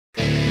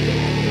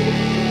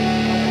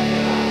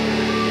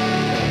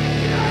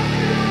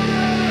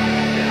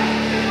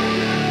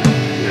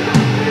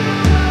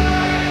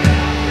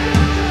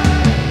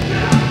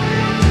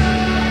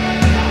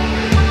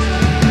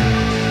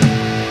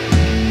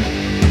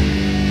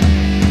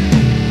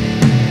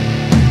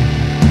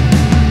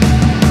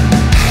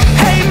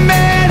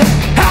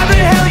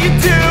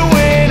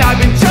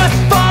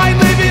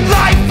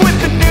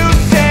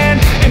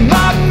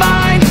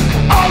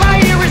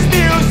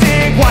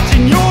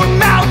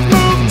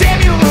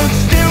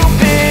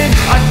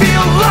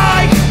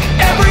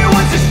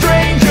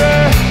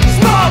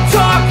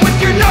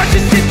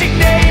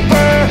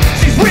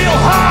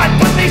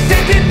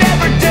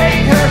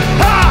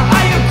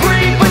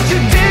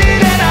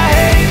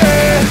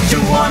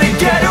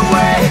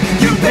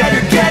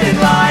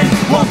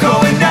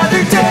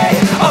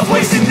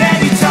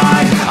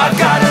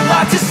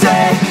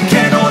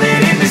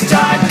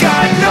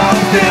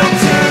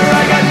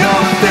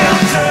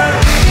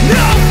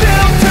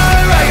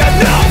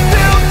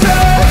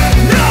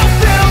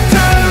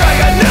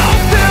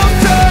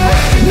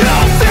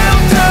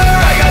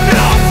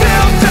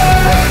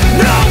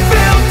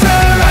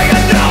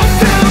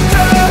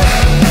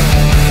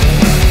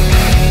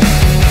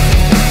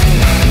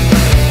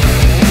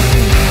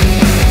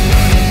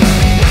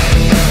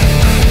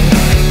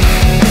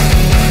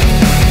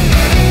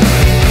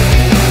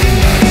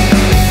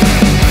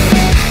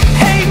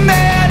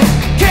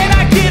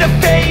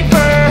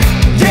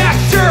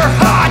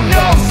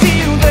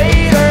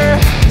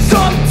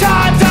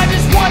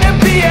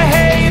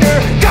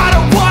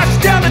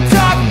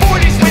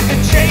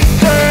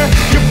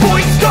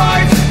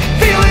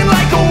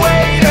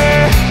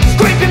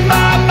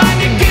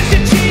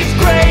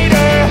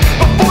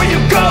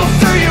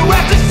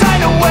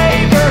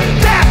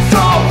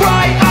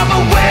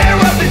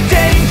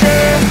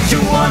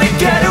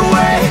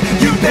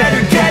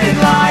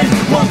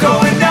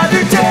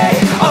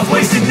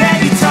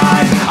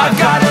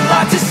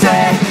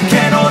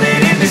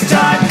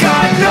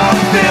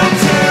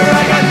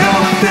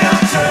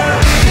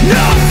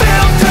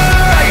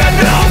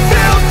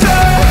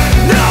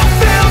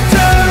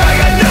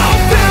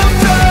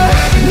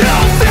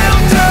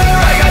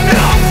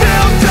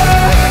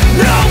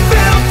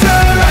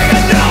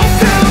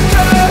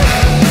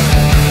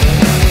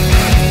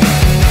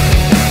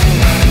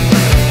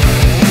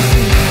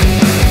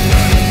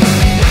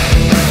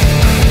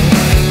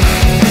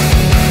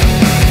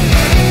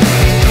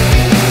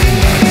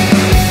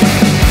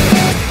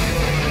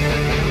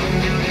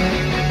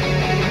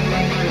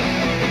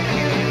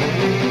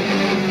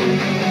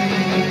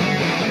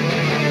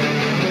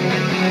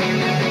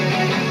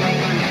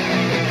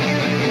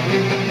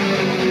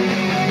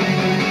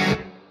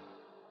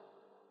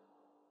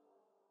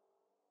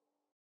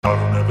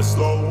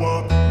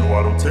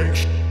I don't take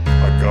shit.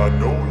 I got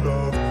no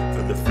love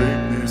for the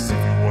fakeness. If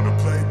you wanna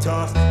play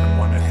tough and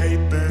wanna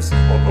hate this,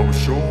 I'll always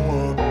show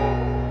up.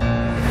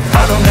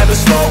 I don't ever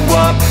slow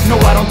up, no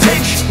I don't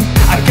take shit.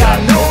 I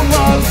got no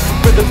love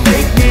for the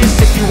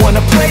fakeness. If you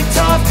wanna play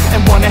tough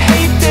and wanna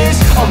hate this,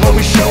 I'll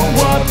always show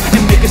up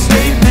and make a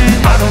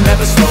statement. I don't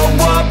ever slow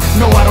up,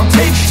 no I don't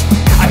take shit.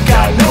 I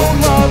got no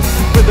love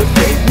for the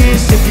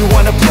fakeness. If you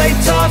wanna play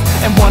tough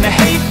and wanna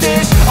hate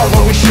this, I'll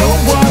always show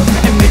up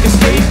and make a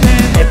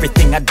statement.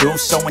 Everything I do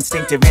so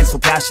instinctive and so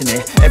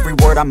passionate. Every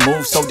word I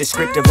move so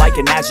descriptive like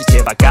an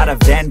adjective. I got a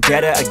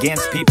vendetta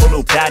against people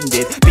who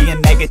patented being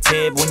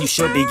negative when you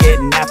should be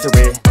getting after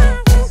it.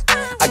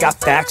 I got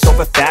facts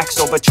over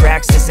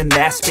tracks, this and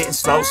that. Spitting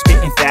slow,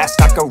 spitting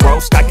fast. I could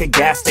roast, I could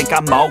gas. Think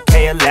I'm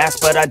okay at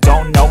last, but I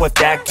don't know if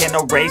that can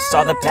erase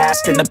all the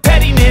past. And the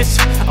pettiness,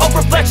 a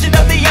reflection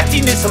of the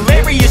emptiness.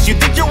 Hilarious, you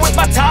think you're worth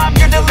my time,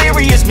 you're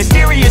delirious.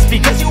 Mysterious,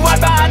 because you hide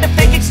behind a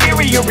fake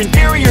exterior.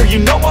 Inferior, you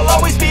know I'll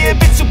always be a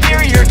bit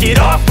superior. Get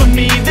off of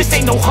me, this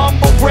ain't no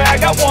humble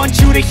brag. I want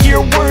you to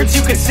hear words,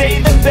 you can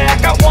say them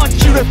back. I want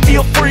you to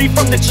feel free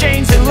from the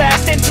chains that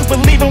last, and to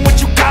believe in what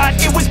you got,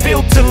 it was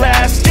built to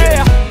last,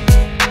 yeah.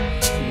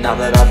 Now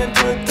that I've been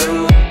put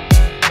through,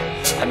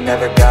 I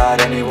never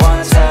got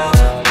anyone's help.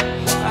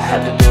 I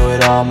had to do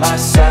it all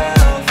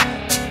myself.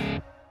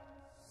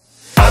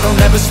 I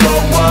don't ever slow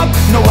up,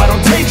 no I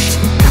don't take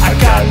shit. I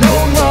got no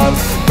love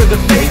for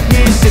the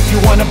fakeness. If you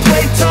wanna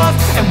play tough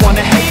and wanna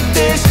hate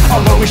this,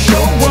 I'll always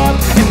show up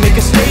and make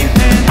a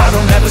statement. I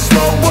don't ever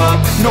slow up,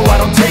 no I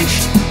don't take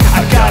shit.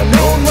 I got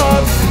no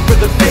love for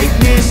the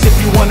fakeness. If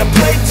you wanna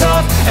play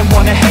tough and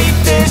wanna hate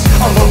this,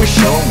 I'll always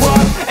show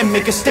up and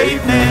make a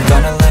statement.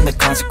 Gonna learn the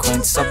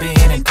consequence of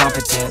being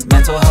incompetent.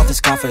 Mental health is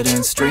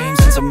confidence, dreams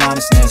and some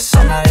honestness.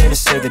 I'm not here to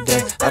save the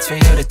day, that's for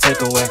you to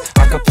take away.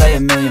 I could play a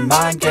million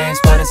mind games,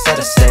 but instead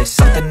I say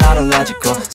something not illogical.